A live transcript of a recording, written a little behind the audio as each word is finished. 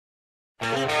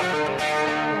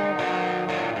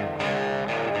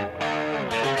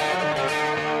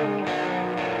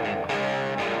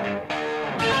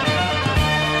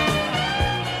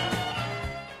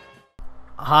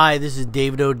Hi, this is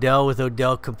David Odell with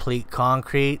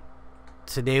OdellCompleteConcrete.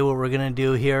 Today what we're going to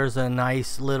do here is a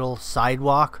nice little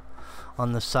sidewalk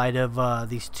on the side of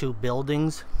these two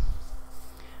buildings.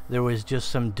 There was just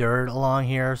some dirt along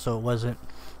here, so it wasn't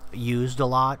used a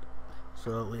lot.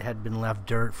 So it had been left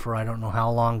dirt for I don't know how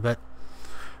long, but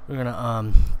we're going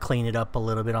to clean it up a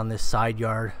little bit on this side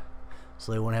yard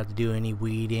so they won't have to do any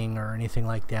weeding or anything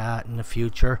like that in the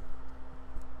future.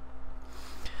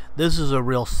 This is a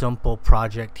real simple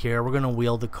project here. We're going to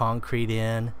wheel the concrete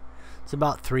in. It's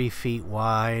about 3 feet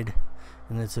wide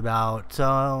and it's about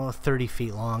 30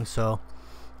 feet long, so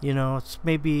you know, it's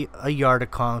maybe a yard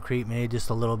of concrete, maybe just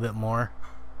a little bit more.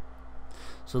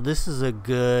 So this is a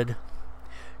good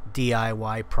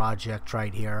DIY project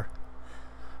right here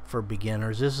for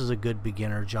beginners. This is a good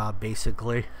beginner job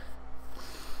basically.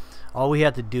 All we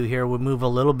have to do here, we move a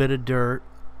little bit of dirt.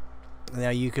 Now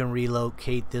you can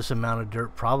relocate this amount of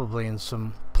dirt probably in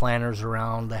some planters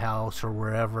around the house or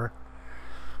wherever.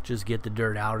 Just get the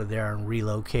dirt out of there and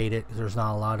relocate it. There's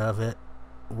not a lot of it.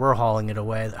 We're hauling it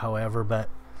away, however, but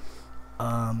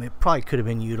it probably could have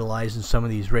been utilized in some of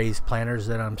these raised planters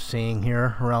that I'm seeing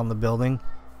here around the building.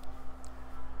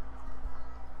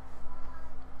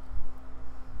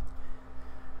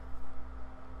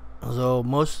 So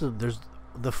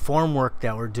the formwork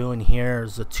that we're doing here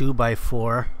is a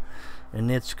 2x4. And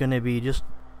it's going to be just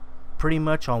pretty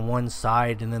much on one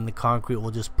side, and then the concrete will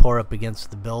just pour up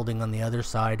against the building on the other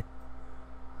side.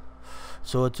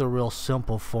 So it's a real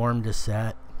simple form to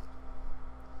set.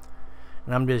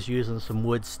 And I'm just using some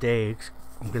wood stakes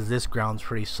because this ground's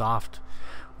pretty soft.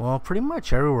 Well, pretty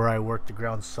much everywhere I work the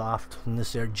ground's soft in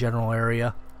this general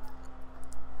area.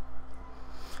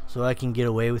 So I can get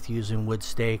away with using wood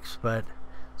stakes, but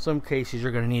some cases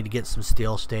you're going to need to get some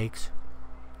steel stakes.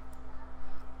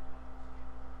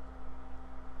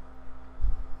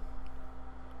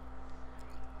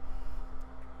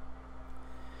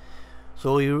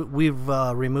 So we've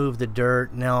removed the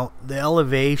dirt. Now the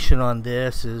elevation on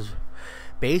this is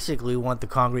basically we want the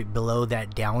concrete below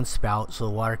that downspout so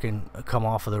the water can come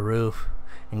off of the roof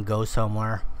and go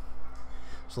somewhere.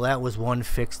 So that was one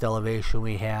fixed elevation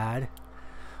we had.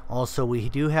 Also we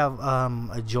do have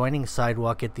a joining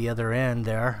sidewalk at the other end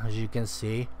there, as you can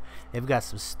see. They've got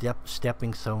some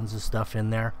stepping stones and stuff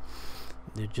in there.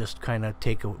 They just kind of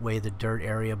take away the dirt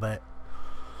area, but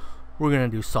we're going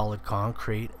to do solid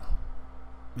concrete.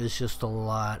 It's just a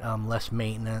lot less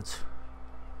maintenance.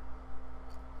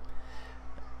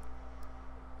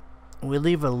 We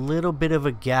leave a little bit of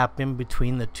a gap in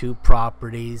between the two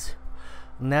properties,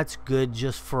 and that's good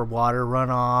just for water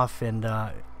runoff and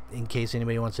in case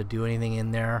anybody wants to do anything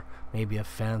in there, maybe a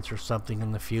fence or something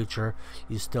in the future.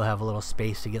 You still have a little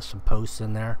space to get some posts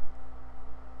in there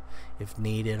if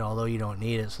needed, although you don't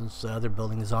need it since the other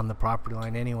building is on the property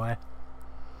line anyway.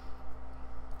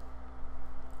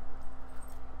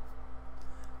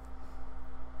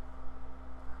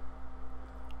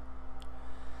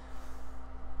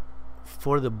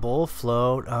 For the bowl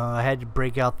float, I had to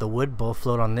break out the wood bowl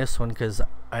float on this one because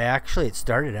it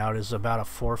started out as about a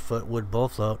 4-foot wood bowl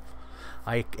float.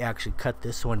 I actually cut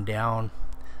this one down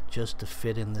just to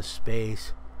fit in this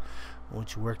space,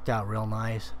 which worked out real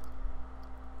nice.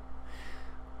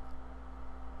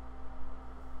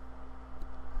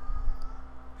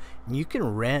 You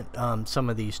can rent some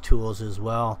of these tools as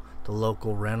well. The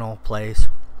local rental place,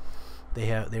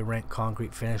 they rent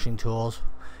concrete finishing tools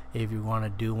if you want to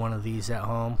do one of these at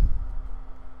home.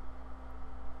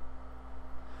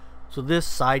 So this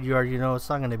side yard, you know, it's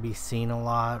not going to be seen a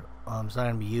lot. It's not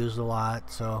going to be used a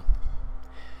lot. So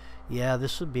yeah,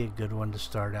 this would be a good one to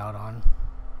start out on.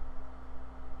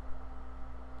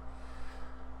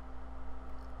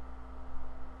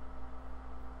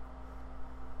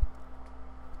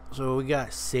 So we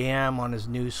got Sam on his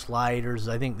new sliders.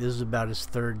 I think this is about his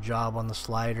 3rd job on the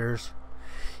sliders.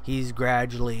 He's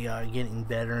gradually getting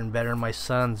better and better. My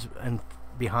son's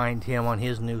behind him on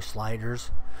his new sliders.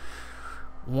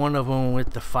 One of them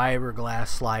with the fiberglass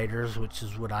sliders, which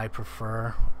is what I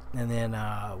prefer, and then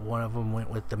one of them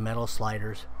went with the metal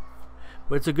sliders.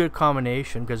 But it's a good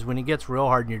combination because when it gets real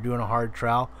hard and you're doing a hard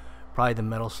trowel, probably the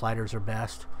metal sliders are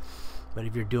best. But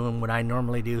if you're doing what I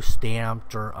normally do,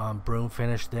 stamped or broom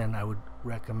finish, then I would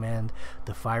recommend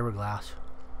the fiberglass.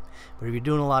 But if you're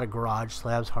doing a lot of garage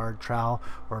slabs, hard trowel,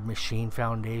 or machine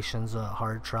foundations,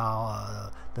 hard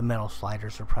trowel, the metal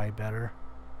sliders are probably better.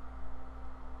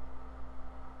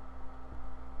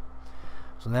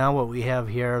 So now what we have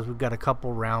here is we've got a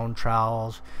couple round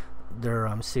trowels. They're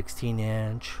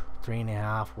 16-inch,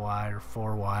 3.5 wide or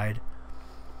 4 wide.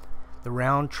 The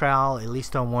round trowel, at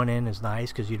least on one end, is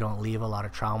nice because you don't leave a lot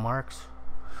of trowel marks.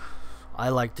 I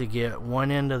like to get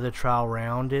one end of the trowel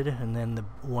rounded and then the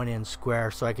one end square,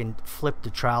 so I can flip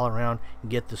the trowel around and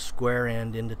get the square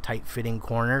end into tight fitting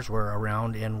corners where a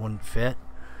round end wouldn't fit.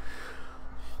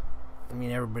 I mean,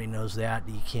 everybody knows that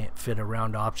you can't fit a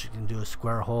round object into a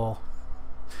square hole.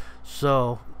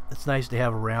 So it's nice to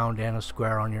have a round and a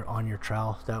square on your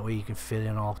trowel. That way you can fit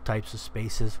in all types of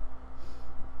spaces.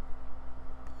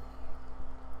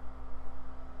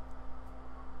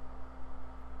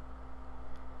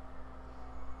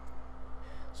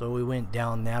 So we went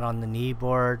down that on the knee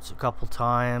boards a couple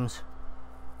times.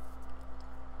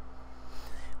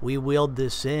 We wheeled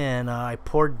this in. I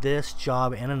poured this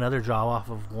job and another job off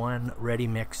of one ready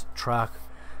mix truck.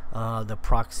 The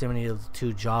proximity of the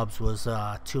two jobs was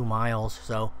 2 miles,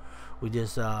 so we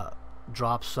just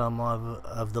dropped some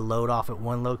of the load off at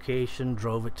one location,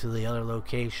 drove it to the other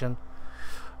location,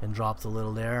 and dropped a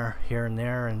little there, here and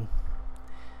there, and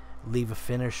leave a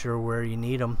finisher where you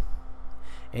need them.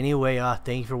 Anyway,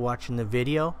 thank you for watching the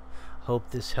video.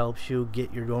 Hope this helps you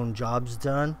get your own jobs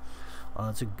done.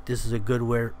 This is a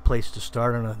good place to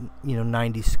start on a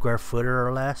 90 square footer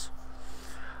or less.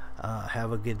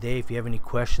 Have a good day. If you have any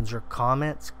questions or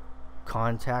comments,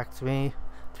 contact me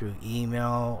through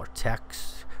email or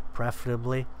text,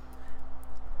 preferably.